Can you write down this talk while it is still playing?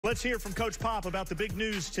Let's hear from Coach Pop about the big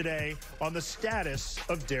news today on the status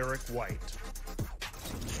of Derrick White.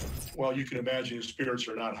 Well, you can imagine his spirits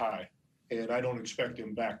are not high, and I don't expect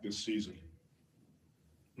him back this season.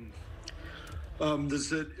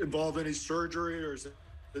 Does it involve any surgery, or is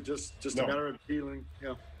it just No. a matter of healing?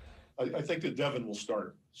 Yeah. I think that Devin will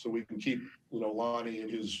start, so we can keep, Lonnie in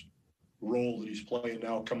his role that he's playing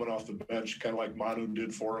now, coming off the bench, kind of like Manu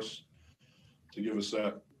did for us, to give us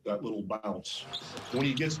that little bounce. When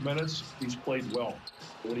he gets minutes, he's played well.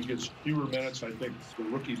 When he gets fewer minutes, I think the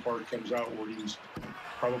rookie part comes out where he's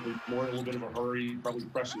probably more in a little bit of a hurry, probably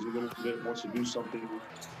presses a little bit, wants to do something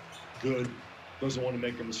good, doesn't want to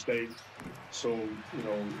make a mistake. So,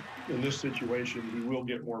 in this situation, he will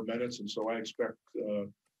get more minutes, and so I expect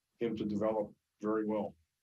him to develop very well.